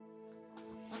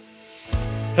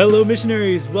Hello,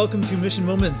 missionaries. Welcome to Mission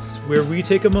Moments, where we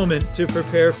take a moment to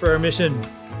prepare for our mission.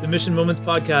 The Mission Moments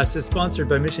podcast is sponsored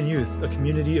by Mission Youth, a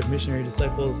community of missionary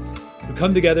disciples who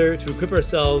come together to equip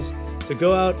ourselves to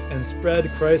go out and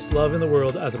spread Christ's love in the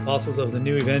world as apostles of the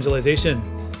new evangelization.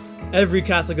 Every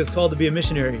Catholic is called to be a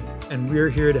missionary, and we're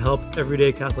here to help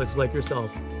everyday Catholics like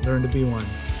yourself learn to be one.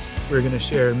 We're going to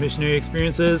share missionary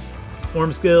experiences,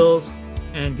 form skills,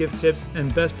 and give tips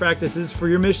and best practices for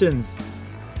your missions.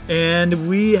 And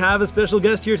we have a special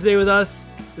guest here today with us.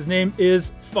 His name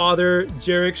is Fr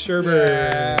Jerek Scherber.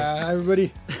 Yeah, hi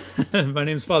everybody. My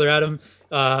name's Father Adam.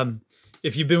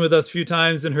 If you've been with us a few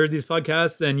times and heard these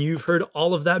podcasts, then you've heard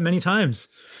all of that many times,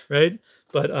 right?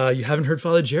 But you haven't heard Fr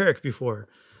Jerek before.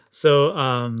 So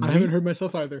I haven't heard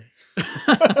myself either.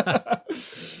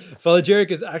 Fr Jerek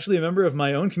is actually a member of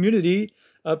my own community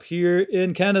up here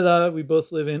in Canada. We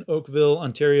both live in Oakville,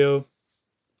 Ontario,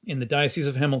 in the Diocese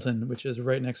of Hamilton, which is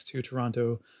right next to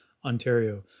Toronto,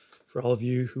 Ontario. For all of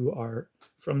you who are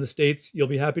from the States, you'll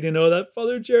be happy to know that Fr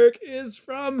Jerek is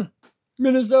from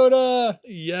Minnesota.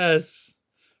 Yes.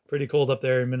 Pretty cold up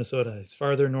there in Minnesota. It's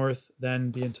farther north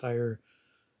than the entire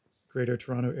greater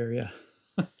Toronto area.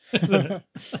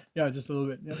 Yeah, just a little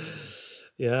bit. Yep.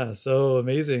 Yeah, so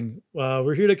amazing.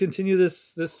 We're here to continue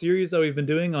this series that we've been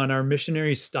doing on our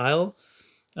missionary style.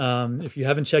 If you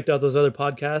haven't checked out those other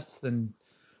podcasts, then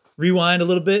rewind a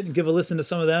little bit and give a listen to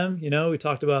some of them. You know, we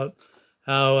talked about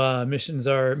how Mission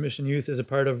Youth is a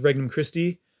part of Regnum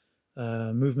Christi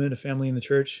movement, a family in the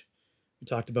church. We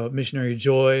talked about missionary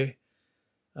joy.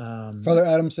 Father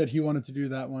Adam said he wanted to do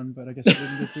that one, but I guess he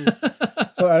didn't get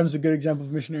to. Father Adam's a good example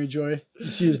of missionary joy. You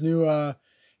see his new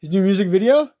music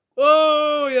video?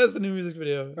 Oh, yes, the new music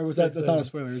video. Or was that's not a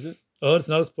spoiler, is it? Oh, it's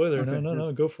not a spoiler. Okay,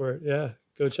 No, go for it. Yeah,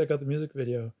 go check out the music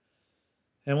video.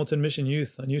 Hamilton Mission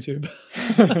Youth on YouTube.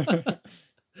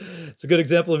 It's a good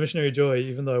example of missionary joy,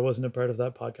 even though I wasn't a part of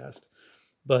that podcast.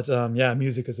 But yeah,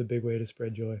 music is a big way to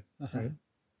spread joy. Right?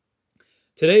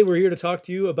 Today, we're here to talk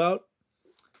to you about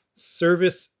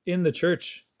service in the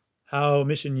church, how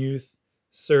Mission Youth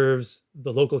serves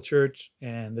the local church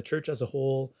and the church as a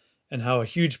whole, and how a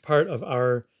huge part of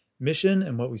our mission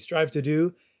and what we strive to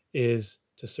do is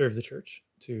to serve the church,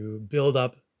 to build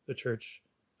up the church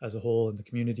as a whole in the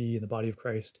community, in the body of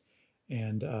Christ,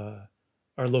 and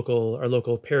our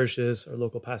local parishes, our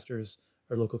local pastors,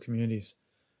 our local communities,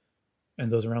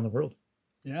 and those around the world.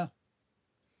 Yeah.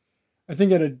 I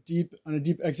think on a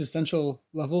deep existential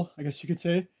level, I guess you could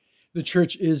say, the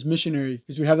church is missionary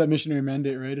because we have that missionary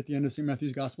mandate, right? At the end of St.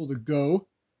 Matthew's Gospel, to go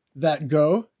that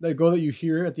you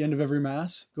hear at the end of every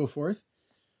Mass, go forth,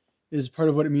 is part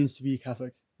of what it means to be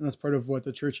Catholic. And that's part of what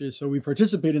the church is. So we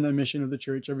participate in that mission of the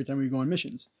church every time we go on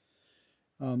missions.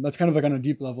 That's kind of like on a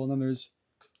deep level. And then there's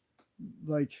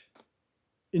like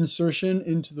insertion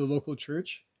into the local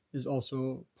church is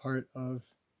also part of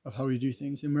how we do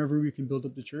things. And wherever we can build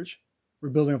up the church, we're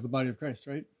building up the body of Christ,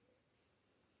 right?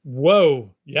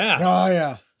 Whoa. Yeah. Oh,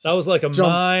 yeah. That was like a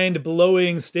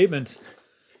mind-blowing statement.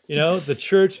 You know, the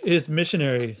church is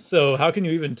missionary. So how can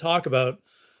you even talk about,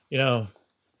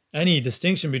 any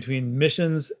distinction between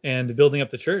missions and building up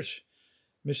the church?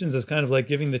 Missions is kind of like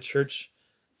giving the church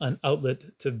an outlet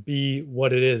to be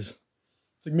what it is.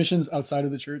 It's like missions outside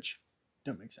of the church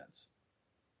don't make sense.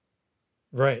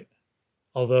 Right.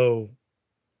 Although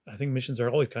I think missions are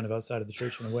always kind of outside of the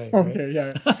church in a way. Okay,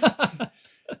 right?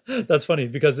 Yeah. That's funny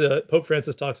because Pope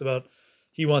Francis talks about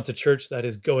he wants a church that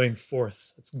is going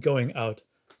forth. It's going out.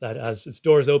 That as its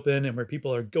doors open and where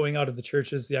people are going out of the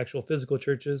churches, the actual physical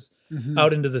churches,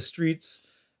 out into the streets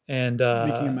and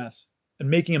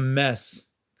making a mess,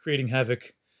 creating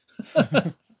havoc.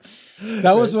 That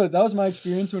was my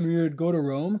experience when we would go to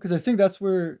Rome, because I think that's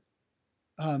where.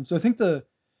 So I think the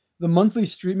monthly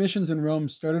street missions in Rome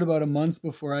started about a month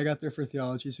before I got there for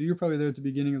theology. So you were probably there at the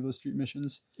beginning of those street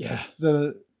missions. Yeah.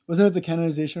 Wasn't it the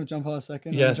canonization of John Paul II?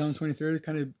 Yes. John 23rd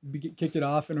kind of kicked it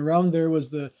off, and around there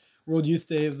was the World Youth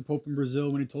Day of the Pope in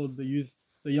Brazil when he told the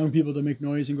young people to make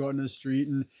noise and go out into the street.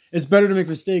 And it's better to make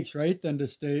mistakes, right, than to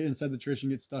stay inside the church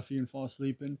and get stuffy and fall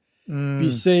asleep and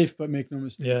be safe, but make no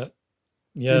mistakes.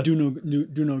 Yeah. And do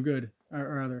no good,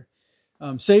 or rather.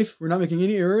 Safe, we're not making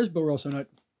any errors, but we're also not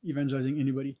evangelizing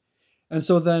anybody. And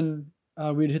so then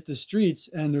we'd hit the streets,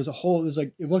 and it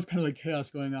was kind of like chaos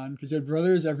going on because there had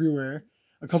brothers everywhere,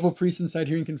 a couple priests inside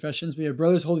hearing confessions. We had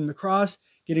brothers holding the cross,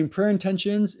 getting prayer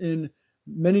intentions in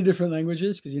many different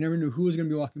languages because you never knew who was going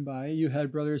to be walking by. You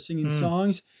had brothers singing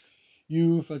songs,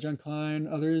 you, John Klein,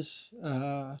 others.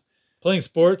 Playing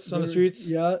sports on the streets.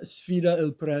 Yeah, Sfida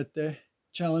il Prete,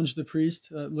 challenge the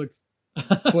priest,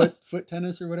 foot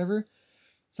tennis or whatever.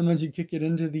 Sometimes you kick it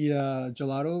into the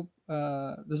gelato.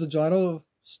 There's a gelato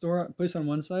place on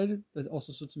one side that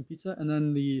also sold some pizza, and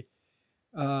then the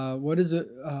what is it?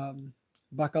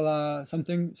 Bacala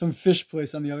something, some fish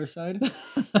place on the other side.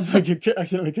 Like you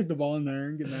accidentally kick the ball in there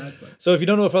and get mad. But. So if you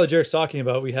don't know what Father Jerek's talking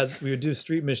about, we would do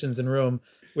street missions in Rome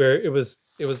where it was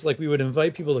like we would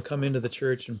invite people to come into the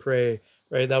church and pray,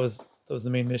 right? That was the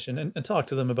main mission, and talk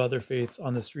to them about their faith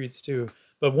on the streets too.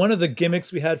 But one of the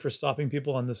gimmicks we had for stopping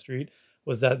people on the street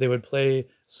was that they would play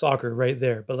soccer right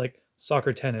there, but like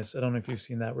soccer tennis. I don't know if you've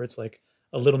seen that, where it's like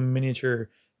a little miniature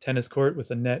tennis court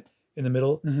with a net in the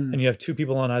middle, and you have two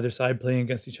people on either side playing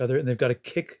against each other, and they've got to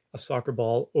kick a soccer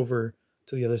ball over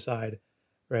to the other side,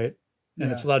 right? And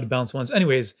it's allowed to bounce once.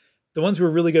 Anyways, the ones who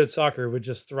were really good at soccer would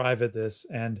just thrive at this,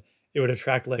 and it would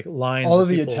attract like lines. All of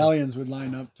the Italians would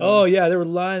line up. Oh yeah, they were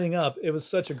lining up. It was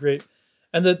such a great,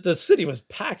 and the city was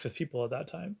packed with people at that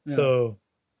time. Yeah. So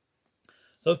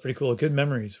that was pretty cool. Good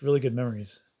memories, really good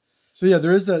memories. So yeah,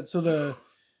 there is that. So the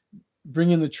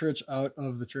bringing the church out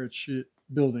of the church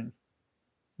building.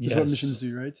 Is what missions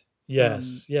do, right?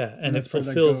 Yes, and it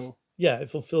fulfills. Yeah, it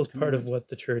fulfills part of what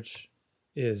the church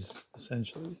is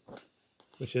essentially,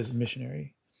 which is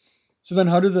missionary. So then,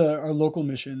 how do our local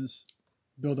missions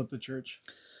build up the church?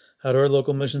 How do our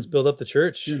local missions build up the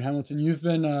church? Here in Hamilton, you've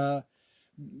been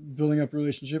building up a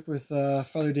relationship with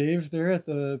Father Dave there at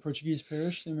the Portuguese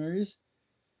parish, St. Mary's.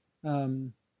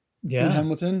 In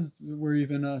Hamilton, where you've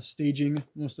been staging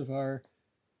most of our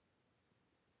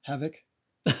havoc.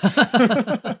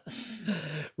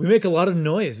 We make a lot of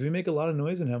noise. We make a lot of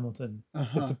noise in Hamilton.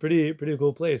 It's a pretty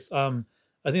cool place. I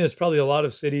think there's probably a lot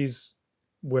of cities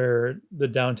where the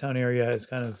downtown area is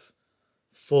kind of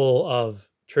full of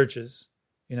churches,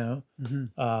 you know.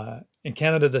 In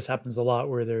Canada, this happens a lot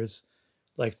where there's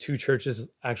like two churches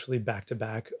actually back to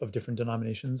back of different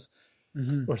denominations,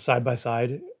 or side by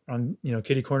side on, you know,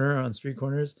 kitty corner on street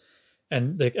corners,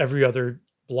 and like every other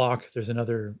block there's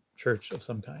another church of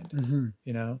some kind,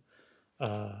 you know.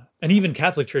 And even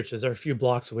Catholic churches are a few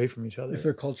blocks away from each other. If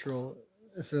they're cultural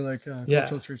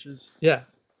churches. Yeah.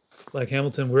 Like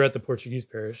Hamilton, we're at the Portuguese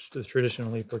parish, the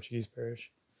traditionally Portuguese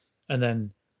parish. And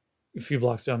then a few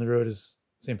blocks down the road is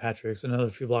St. Patrick's. Another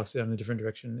few blocks down in a different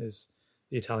direction is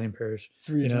the Italian parish.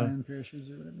 Three Italian parishes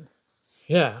or whatever.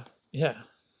 Yeah. Yeah.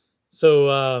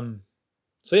 So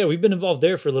yeah, we've been involved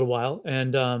there for a little while.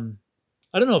 And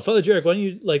I don't know, Father Jerek, why don't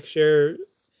you like share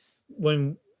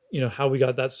when, you know, how we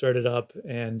got that started up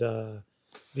and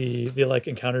the like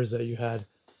encounters that you had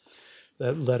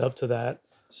that led up to that.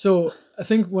 So I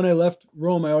think when I left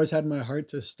Rome, I always had in my heart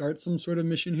to start some sort of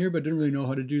mission here, but didn't really know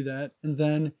how to do that. And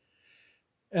then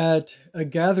at a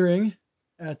gathering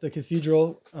at the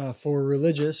cathedral for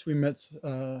religious, we met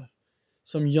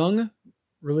some young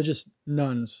religious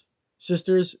nuns,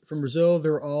 sisters from Brazil. They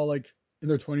were all like in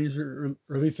their 20s or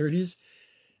early 30s.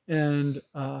 And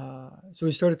so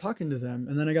we started talking to them,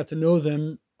 and then I got to know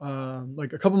them.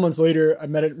 Like a couple months later, I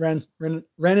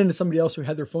ran into somebody else who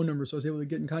had their phone number, so I was able to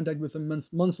get in contact with them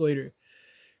months later,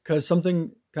 because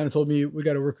something kind of told me we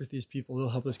got to work with these people. They'll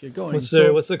help us get going. What's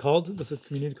the called? What's the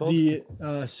community called?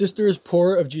 The Sisters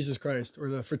Poor of Jesus Christ, or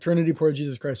the Fraternity Poor of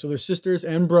Jesus Christ. So they're sisters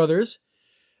and brothers.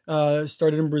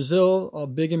 Started in Brazil,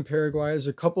 big in Paraguay. There's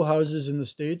a couple houses in the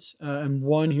States, and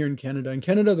one here in Canada. In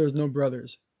Canada, there's no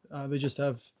brothers. They just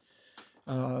have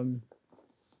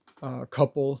a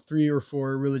couple, 3 or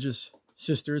 4 religious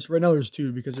sisters. Right now there's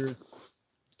 2 because their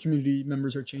community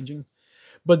members are changing.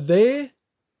 But they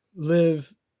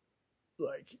live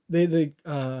like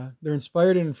they're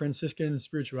inspired in Franciscan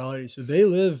spirituality. So they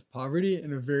live poverty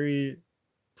in a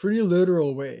pretty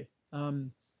literal way.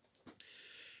 And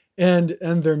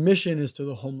their mission is to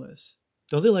the homeless.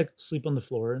 Don't they like sleep on the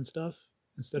floor and stuff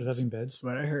instead of having beds? That's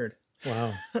what I heard.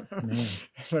 Wow. Man.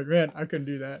 Like, man, I couldn't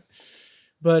do that.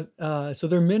 But so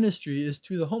their ministry is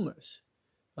to the homeless.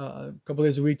 A couple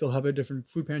days a week, they'll have at different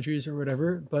food pantries or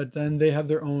whatever. But then they have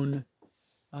their own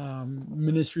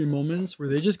ministry moments where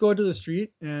they just go out to the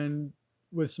street and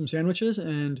with some sandwiches,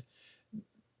 and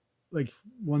like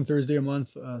one Thursday a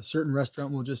month, a certain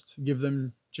restaurant will just give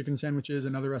them chicken sandwiches.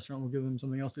 Another restaurant will give them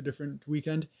something else a different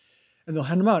weekend. And they'll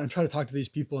hand them out and try to talk to these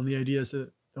people. And the idea is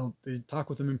that they talk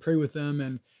with them and pray with them.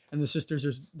 And the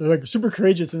sisters, they're like super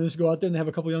courageous, and they just go out there and they have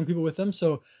a couple young people with them.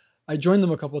 So I joined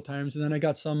them a couple of times, and then I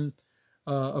got some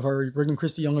of our Regnum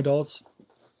Christi young adults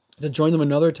to join them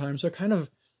another time. So I kind of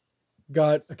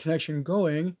got a connection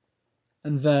going,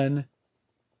 and then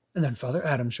Father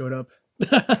Adam showed up.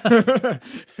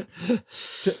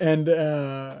 and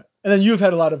then you've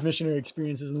had a lot of missionary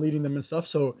experiences and leading them and stuff.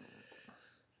 So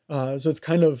it's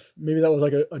kind of, maybe that was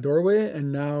like a doorway,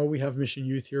 and now we have Mission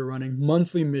Youth here running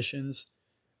monthly missions.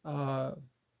 So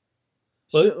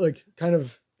like kind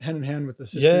of hand in hand with the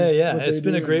sisters. Yeah. what It's they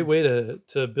been a do, great and way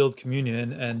to build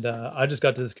communion. And I just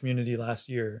got to this community last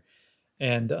year,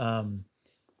 and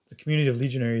the community of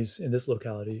legionaries in this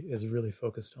locality is really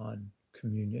focused on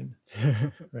communion,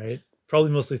 right?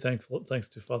 Probably mostly thanks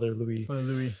to Father Louis. Father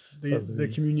Louis, Father the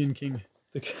Louis. communion king.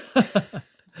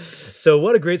 So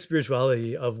what a great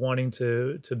spirituality of wanting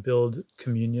to build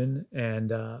communion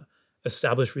and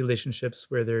establish relationships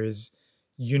where there is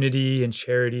unity and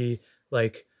charity,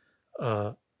 like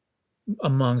uh,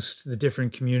 amongst the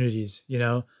different communities. I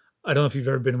don't know if you've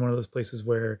ever been in one of those places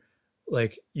where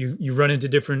like you run into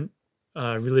different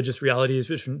religious realities,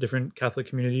 different Catholic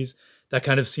communities that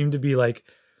kind of seem to be like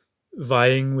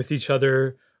vying with each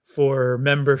other for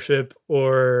membership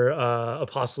or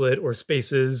apostolate or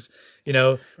spaces,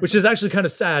 which is actually kind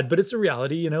of sad, but it's a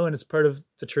reality, and it's part of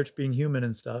the church being human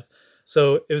and stuff.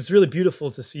 So it was really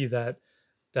beautiful to see that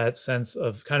sense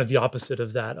of kind of the opposite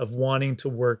of that, of wanting to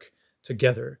work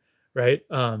together, right?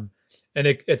 And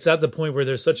it's at the point where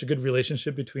there's such a good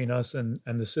relationship between us and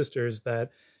the sisters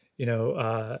that,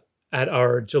 at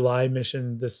our July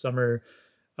mission this summer,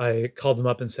 I called them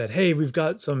up and said, "Hey, we've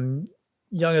got some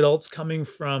young adults coming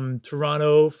from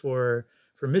Toronto for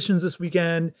missions this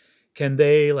weekend. Can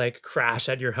they like crash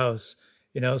at your house?"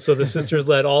 So the sisters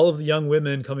led all of the young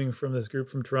women coming from this group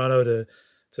from Toronto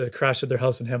to crash at their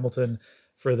house in Hamilton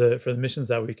for the missions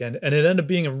that weekend, and it ended up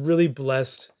being a really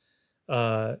blessed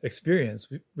experience.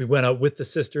 We went out with the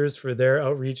sisters for their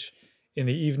outreach in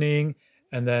the evening,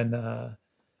 and then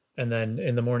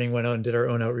in the morning went out and did our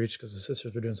own outreach because the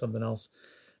sisters were doing something else.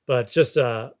 But just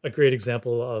a great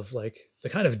example of like the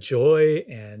kind of joy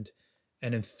and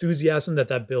enthusiasm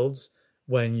that builds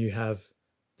when you have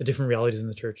the different realities in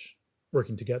the church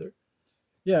working together.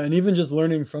 Yeah, and even just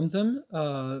learning from them,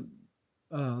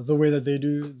 the way that they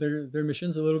do their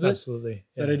missions a little bit. Absolutely.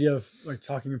 Yeah. That idea of like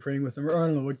talking and praying with them, or I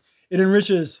don't know, it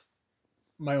enriches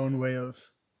my own way of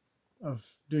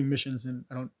doing missions. And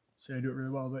I don't say I do it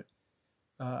really well, but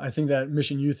I think that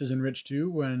mission youth is enriched too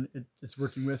when it's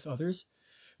working with others.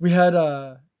 We had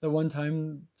the one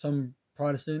time some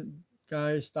Protestant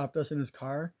guy stopped us in his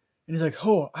car, and he's like,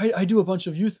 "Oh, I do a bunch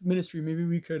of youth ministry. Maybe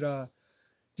we could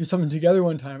do something together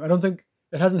one time." I don't think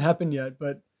it hasn't happened yet,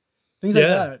 but things like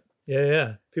that.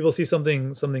 Yeah. People see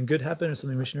something good happen or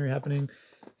something missionary happening,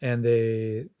 and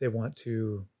they want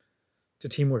to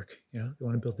teamwork. They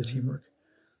want to build the teamwork.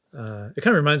 It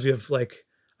kind of reminds me of like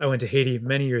I went to Haiti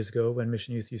many years ago when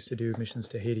Mission Youth used to do missions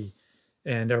to Haiti,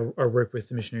 and our work with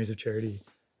the Missionaries of Charity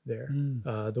there.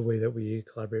 The way that we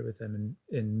collaborate with them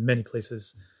in many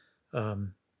places.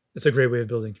 It's a great way of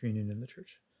building communion in the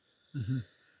church. Mm-hmm.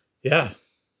 Yeah.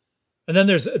 And then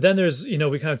there's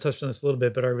we kind of touched on this a little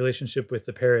bit, but our relationship with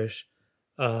the parish,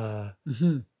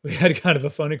 we had kind of a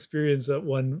fun experience at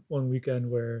one weekend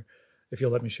where, if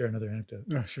you'll let me share another anecdote.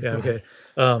 Oh, sure. Yeah. Okay.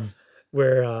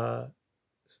 Where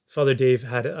Father Dave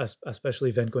had a special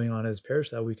event going on at his parish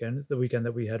that weekend, the weekend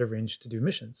that we had arranged to do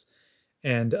missions.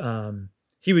 And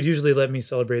he would usually let me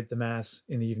celebrate the Mass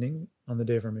in the evening on the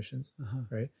day of our missions,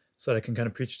 right? So that I can kind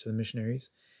of preach to the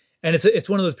missionaries. And it's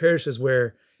one of those parishes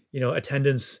where,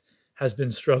 attendance has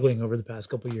been struggling over the past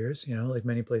couple of years, like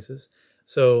many places.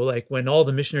 So like when all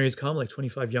the missionaries come, like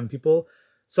 25 young people,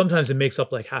 sometimes it makes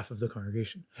up like half of the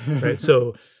congregation, right?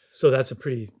 so that's a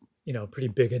pretty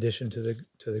big addition to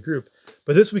the group.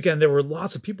 But this weekend there were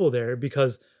lots of people there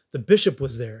because the bishop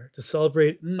was there to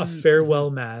celebrate a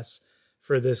farewell Mass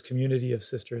for this community of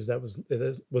sisters that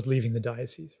was leaving the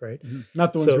diocese, right? Mm-hmm.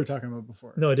 Not the ones we were talking about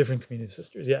before. No, a different community of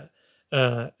sisters, yeah.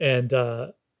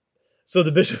 So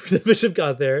the bishop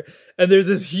got there, and there's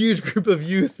this huge group of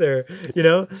youth there,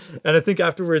 And I think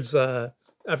afterwards the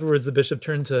bishop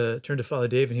turned to Father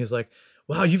Dave, and he was like,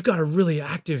 "Wow, you've got a really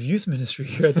active youth ministry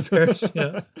here at the parish,"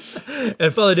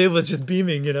 And Father Dave was just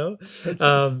beaming,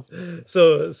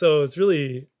 So it's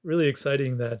really, really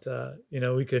exciting that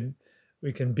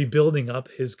we can be building up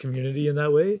his community in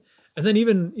that way, and then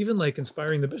even like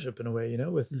inspiring the bishop in a way,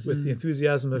 with the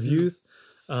enthusiasm of youth.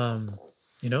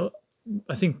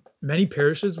 I think many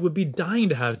parishes would be dying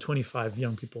to have 25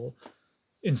 young people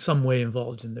in some way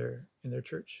involved in their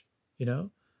church. So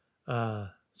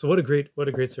what a great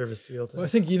service to be able to. Well, I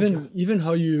think even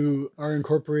how you are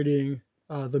incorporating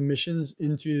the missions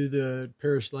into the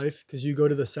parish life, because you go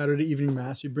to the Saturday evening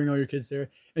Mass, you bring all your kids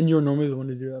there, and you're normally the one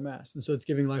to do that Mass, and so it's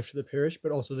giving life to the parish,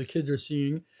 but also the kids are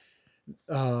seeing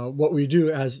what we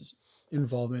do as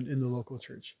involvement in the local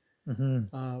church,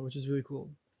 which is really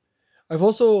cool. I've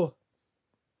also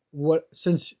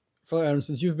since Father Adam,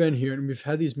 since you've been here and we've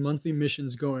had these monthly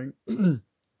missions going.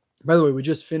 By the way, we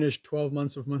just finished 12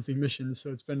 months of monthly missions, so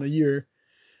it's been a year.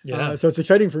 Yeah. So it's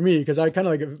exciting for me because I kind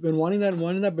of like have been wanting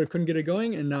that, but couldn't get it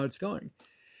going, and now it's going.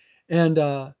 And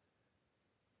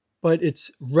but it's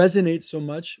resonates so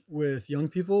much with young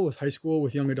people, with high school,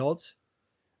 with young adults.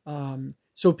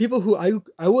 So people who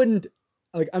I wouldn't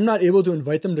like, I'm not able to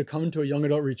invite them to come to a young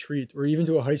adult retreat or even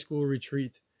to a high school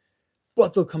retreat,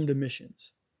 but they'll come to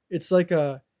missions. It's like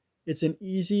it's an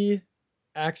easy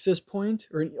access point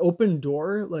or an open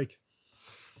door. Like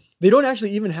they don't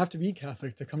actually even have to be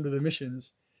Catholic to come to the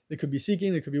missions. They could be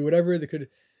seeking, they could be whatever. They could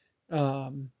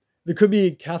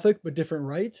be Catholic but different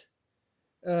rite,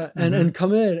 and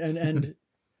come in and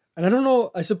I don't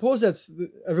know. I suppose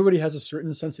everybody has a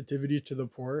certain sensitivity to the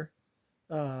poor,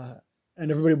 and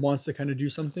everybody wants to kind of do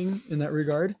something in that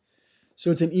regard.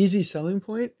 So it's an easy selling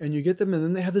point, and you get them, and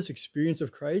then they have this experience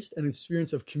of Christ and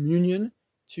experience of communion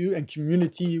too, and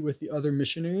community with the other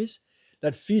missionaries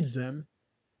that feeds them,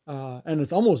 and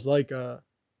it's almost like a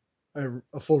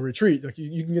full retreat. Like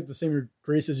you can get the same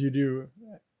grace as you do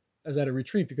as at a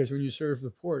retreat, because when you serve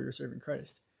the poor, you're serving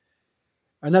Christ,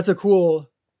 and that's a cool.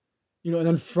 And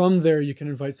then from there, you can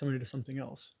invite somebody to something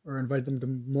else or invite them to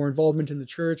more involvement in the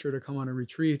church or to come on a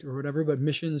retreat or whatever. But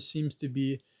missions seems to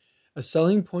be a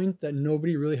selling point that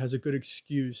nobody really has a good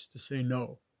excuse to say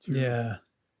no to. Yeah.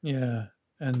 Yeah.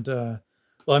 And, well,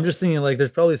 I'm just thinking like there's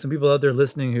probably some people out there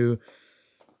listening who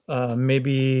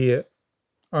maybe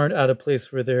aren't at a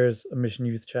place where there's a mission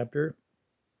youth chapter,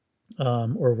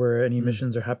 or where any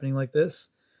missions are happening like this,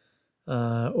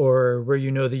 or where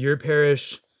that your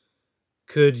parish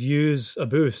could use a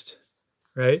boost,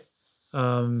 right?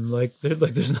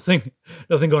 There's nothing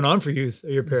going on for youth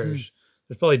at your parish.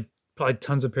 There's probably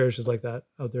tons of parishes like that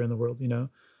out there in the world,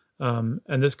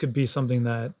 and this could be something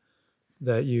that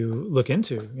you look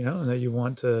into, and that you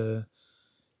want to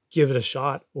give it a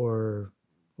shot, or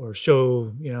show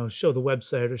the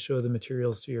website or show the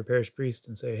materials to your parish priest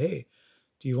and say, hey,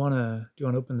 do you want to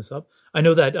open this up? I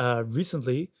know that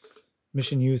recently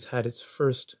Mission Youth had its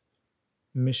first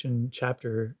mission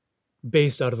chapter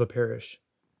based out of a parish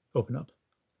open up.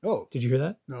 Oh, did you hear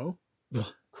that? No. Cool.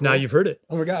 Now you've heard it.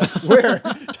 Oh my God. Where?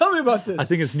 Tell me about this. I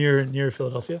think it's near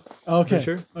Philadelphia. Okay.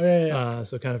 Sure. Oh yeah.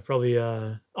 So kind of probably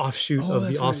offshoot of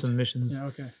the awesome missions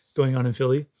going on in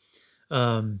Philly.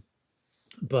 But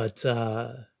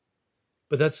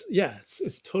that's,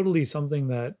 it's totally something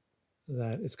that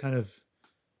is kind of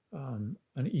an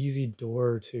easy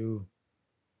door to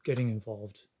getting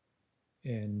involved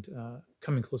and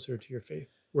coming closer to your faith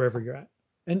wherever you're at.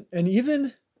 And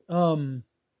even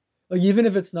even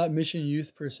if it's not mission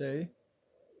youth per se,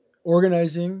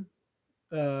 organizing.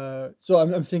 So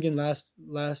I'm thinking last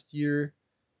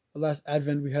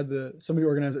Advent we had somebody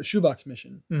organized a shoebox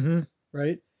mission,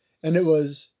 right? And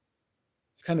it's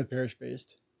kind of parish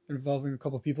based, involving a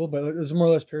couple of people, but it was more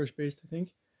or less parish based, I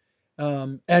think.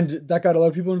 And that got a lot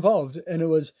of people involved, and it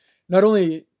was not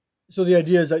only. So the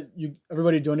idea is that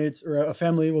everybody donates, or a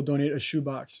family will donate a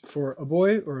shoebox for a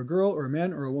boy or a girl or a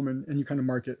man or a woman, and you kind of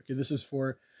mark it. Okay, this is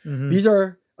for these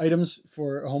are items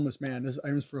for a homeless man. This is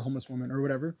items for a homeless woman or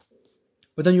whatever.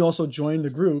 But then you also join the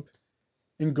group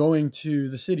in going to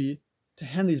the city to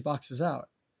hand these boxes out,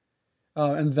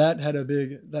 and that had a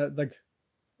big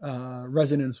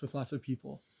resonance with lots of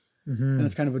people, and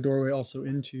it's kind of a doorway also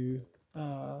into.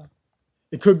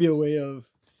 It could be a way of.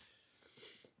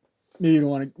 Maybe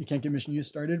you can't get mission youth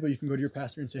started, but you can go to your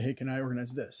pastor and say, hey, can I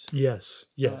organize this? Yes.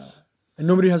 And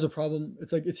nobody has a problem.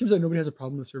 It seems like nobody has a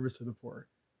problem with service to the poor.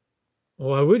 Well,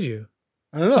 why would you?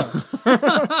 I don't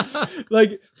know.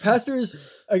 Like pastors,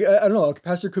 I don't know. A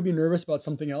pastor could be nervous about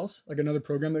something else, like another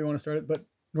program that you want to start, but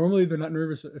normally they're not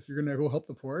nervous if you're going to go help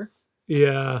the poor.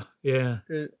 Yeah.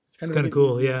 It's kind of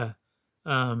cool. Easy. Yeah.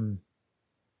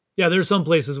 There are some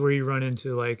places where you run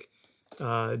into like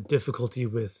difficulty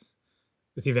with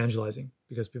evangelizing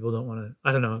because people don't want to.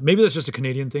 I don't know. Maybe that's just a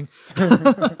Canadian thing.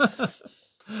 The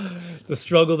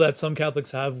struggle that some Catholics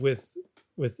have with.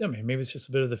 I mean, maybe it's just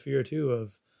a bit of the fear too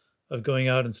of going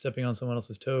out and stepping on someone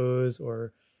else's toes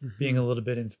or being a little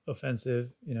bit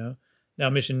offensive. Now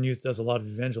Mission Youth does a lot of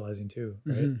evangelizing too,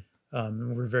 right?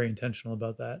 And we're very intentional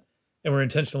about that, and we're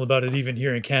intentional about it even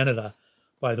here in Canada,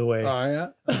 by the way. Oh yeah.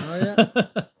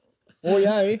 Oh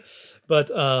yeah.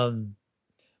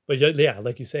 But yeah,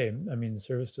 like you say, I mean,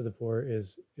 service to the poor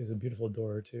is a beautiful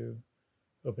door to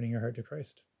opening your heart to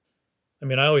Christ. I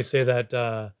mean, I always say that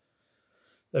that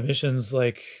missions,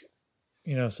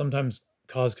 sometimes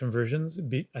cause conversions.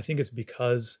 I think it's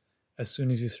because as soon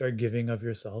as you start giving of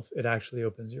yourself, it actually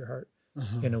opens your heart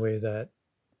in a way that,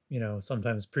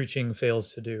 sometimes preaching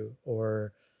fails to do,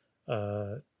 or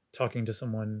talking to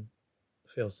someone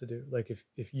fails to do. Like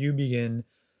if you begin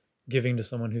giving to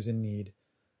someone who's in need,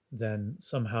 then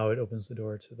somehow it opens the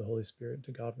door to the Holy Spirit,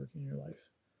 to God working in your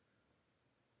life.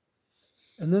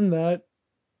 And then that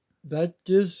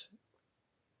gives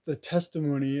the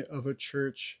testimony of a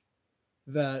church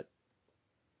that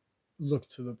looks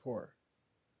to the poor.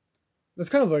 That's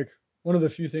kind of like one of the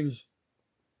few things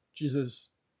Jesus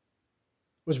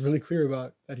was really clear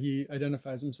about, that he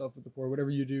identifies himself with the poor. Whatever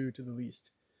you do to the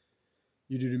least,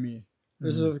 you do to me.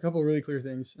 There's a couple of really clear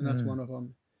things, and that's one of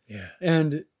them. Yeah.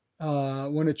 And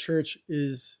when a church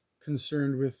is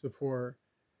concerned with the poor,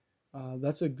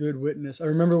 that's a good witness. I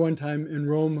remember one time in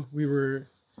Rome, we were,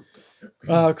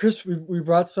 Chris, we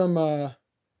brought some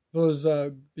those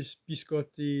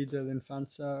biscotti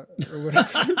dell'infanzia or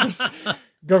whatever,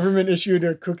 government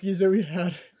issued cookies that we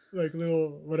had, like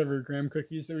little whatever graham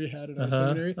cookies that we had at our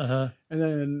seminary. And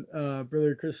then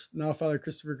Father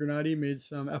Christopher Granati made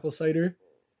some apple cider,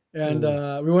 and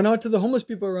we went out to the homeless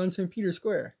people around St. Peter's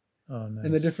Square. Oh, nice.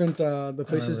 And the different the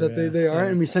places that they are,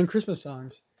 and we sang Christmas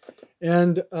songs.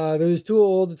 And there these two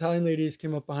old Italian ladies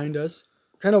came up behind us,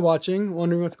 kind of watching,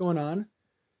 wondering what's going on.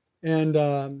 And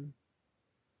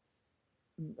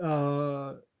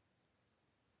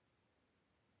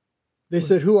they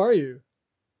said, "Who are you?"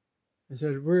 I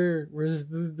said, we're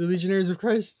the Legionaries of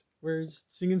Christ. We're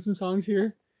singing some songs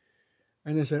here."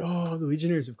 And they said, "Oh, the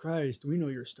Legionaries of Christ, we know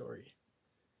your story.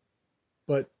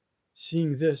 But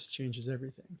seeing this changes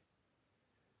everything."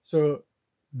 So,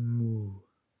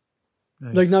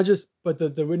 nice. Like, not just, but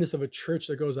the witness of a church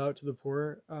that goes out to the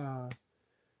poor,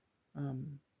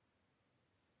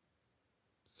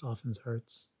 softens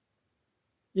hearts.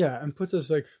 Yeah, and puts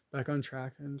us like back on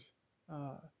track, and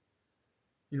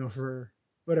for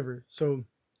whatever. So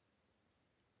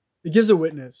it gives a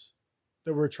witness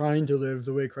that we're trying to live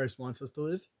the way Christ wants us to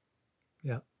live.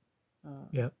 Yeah.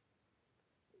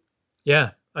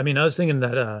 Yeah. I mean, I was thinking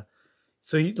that,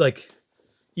 so you, like,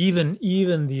 even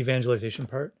the evangelization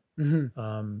part,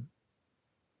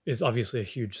 is obviously a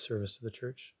huge service to the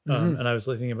church. And I was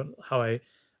thinking about how I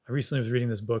recently was reading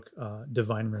this book,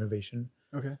 Divine Renovation.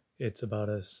 Okay. It's about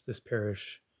this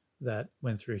parish that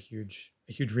went through a huge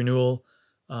renewal.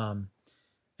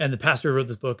 And the pastor wrote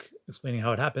this book explaining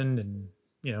how it happened, and,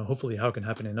 hopefully how it can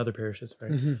happen in other parishes.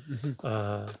 Right.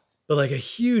 But like a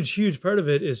huge part of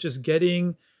it is just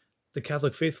getting the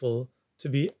Catholic faithful to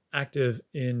be active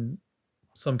in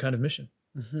some kind of mission,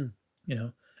 and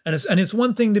it's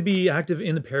one thing to be active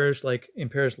in the parish, like in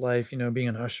parish life, being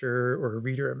an usher or a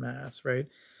reader at mass. Right.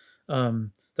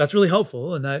 That's really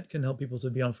helpful, and that can help people to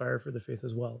be on fire for the faith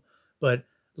as well. But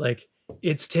like,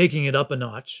 it's taking it up a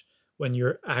notch when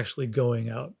you're actually going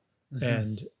out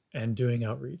and doing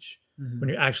outreach, when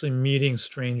you're actually meeting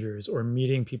strangers or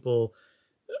meeting people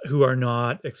who are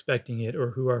not expecting it, or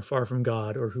who are far from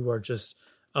God, or who are just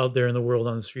out there in the world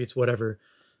on the streets, whatever,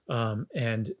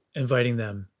 and inviting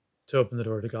them to open the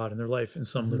door to God in their life in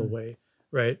some little way,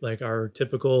 right? Like our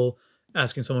typical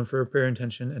asking someone for a prayer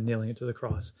intention and nailing it to the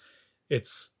cross.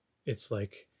 It's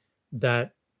like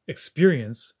that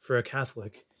experience for a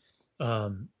Catholic.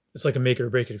 It's like a make it or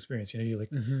break it experience. You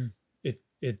like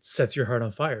it sets your heart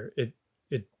on fire. It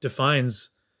defines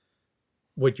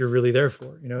what you're really there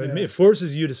for. It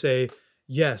forces you to say,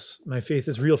 yes, my faith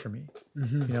is real for me.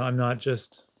 I'm not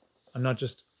just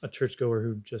a churchgoer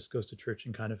who just goes to church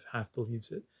and kind of half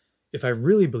believes it. If I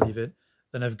really believe it,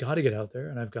 then I've got to get out there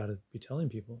and I've got to be telling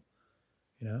people,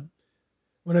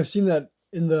 When I've seen that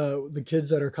in the kids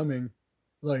that are coming,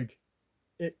 like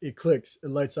it clicks, it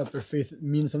lights up, their faith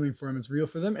means something for them, it's real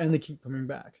for them, and they keep coming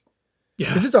back. Yeah.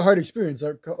 Because it's a hard experience,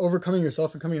 like overcoming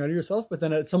yourself and coming out of yourself, but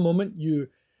then at some moment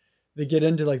they get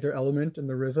into like their element and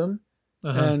the rhythm,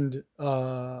 and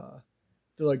they're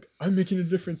like, "I'm making a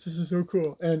difference. This is so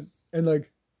cool." And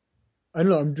like, I don't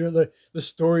know, I'm doing like the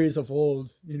stories of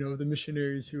old, the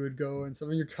missionaries who would go and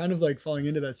something. You're kind of like falling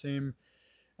into that same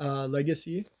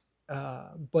legacy,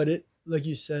 but it, like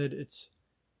you said, it's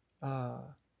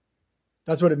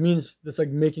that's what it means. That's like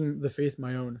making the faith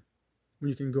my own. When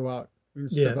you can go out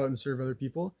and step out and serve other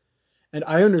people, and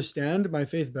I understand my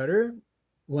faith better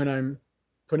when I'm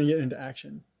putting it into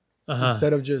action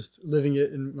instead of just living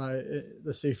it in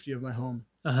the safety of my home.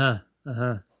 Yeah,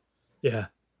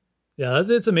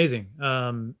 it's amazing.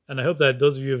 And I hope that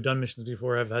those of you who have done missions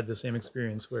before have had the same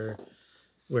experience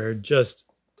where just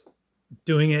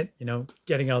doing it,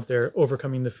 getting out there,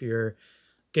 overcoming the fear,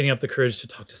 getting up the courage to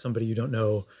talk to somebody you don't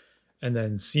know, and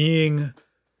then seeing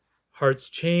hearts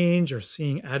change or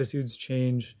seeing attitudes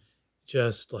change,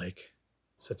 just like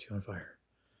sets you on fire.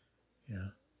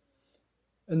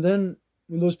 And then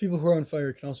when those people who are on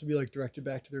fire can also be like directed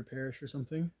back to their parish or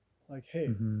something, like,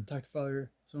 "Hey, talk to Father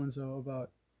so-and-so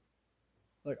about,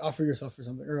 like, offer yourself for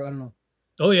something," or I don't know.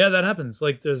 Oh yeah, that happens.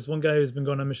 Like there's one guy who's been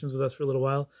going on missions with us for a little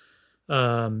while.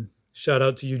 Shout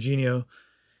out to Eugenio.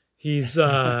 He's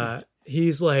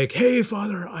like, hey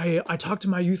Father, I talked to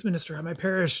my youth minister at my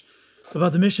parish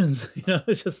about the missions.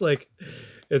 It's just like,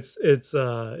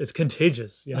 it's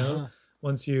contagious.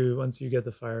 Once you get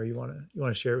the fire, you want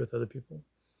to share it with other people.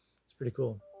 It's pretty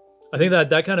cool. I think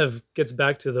that kind of gets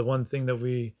back to the one thing that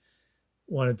we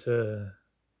wanted to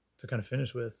kind of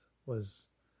finish with was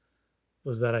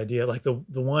that idea. Like the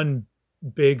one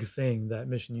big thing that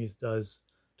Mission Youth does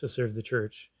to serve the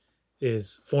church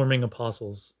is forming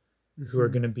apostles who are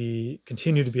going to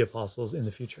continue to be apostles in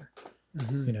the future.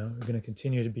 We're going to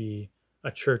continue to be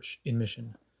a church in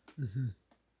mission.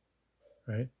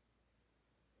 Right?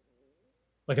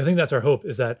 Like, I think that's our hope,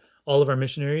 is that all of our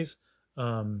missionaries,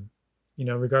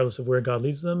 regardless of where God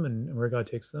leads them and where God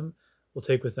takes them, will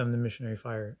take with them the missionary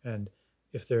fire. And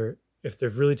if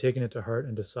they've really taken it to heart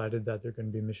and decided that they're going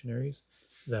to be missionaries,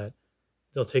 that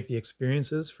they'll take the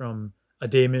experiences from a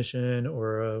day mission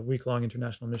or a week-long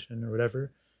international mission or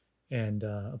whatever, and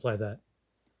apply that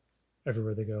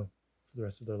everywhere they go for the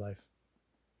rest of their life.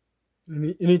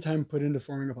 Any time put into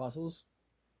forming apostles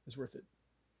is worth it.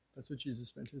 That's what Jesus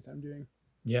spent his time doing.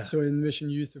 Yeah. So in Mission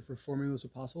Youth, if we're forming those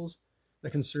apostles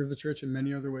that can serve the church in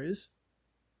many other ways,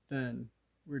 then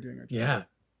we're doing our job. Yeah.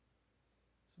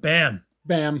 Bam.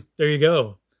 Bam. There you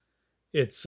go.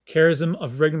 It's charism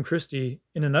of Regnum Christi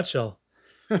in a nutshell.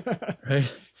 Right?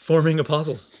 Forming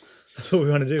apostles. That's what we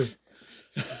want to do.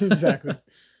 Exactly.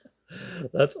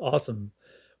 That's awesome.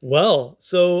 Well,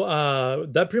 so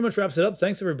that pretty much wraps it up.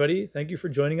 Thanks, everybody. Thank you for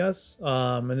joining us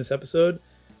in this episode.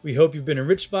 We hope you've been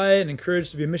enriched by it and encouraged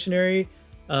to be a missionary.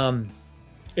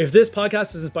 If this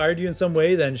podcast has inspired you in some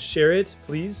way, then share it,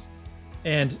 please.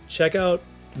 And check out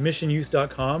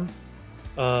missionyouth.com.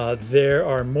 There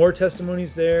are more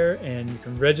testimonies there, and you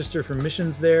can register for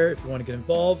missions there if you want to get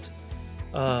involved.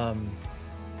 And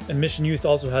Mission Youth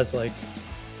also has like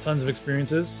tons of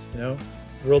experiences,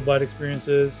 worldwide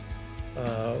experiences.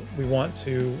 We want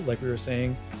to, like we were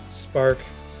saying, spark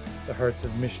the hearts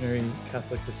of missionary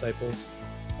Catholic disciples,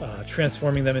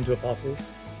 transforming them into apostles.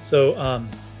 So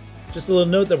just a little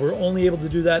note that we're only able to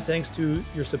do that thanks to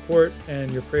your support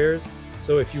and your prayers.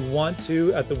 So if you want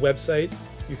to, at the website,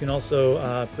 you can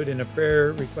also put in a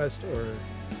prayer request or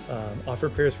offer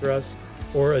prayers for us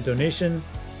or a donation.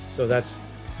 So that's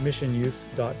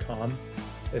missionyouth.com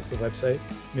is the website.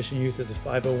 Mission Youth is a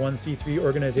 501c3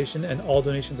 organization, and all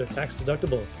donations are tax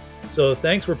deductible. So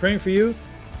thanks, we're praying for you,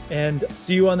 and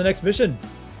see you on the next mission.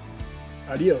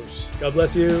 Adios. God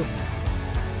bless you.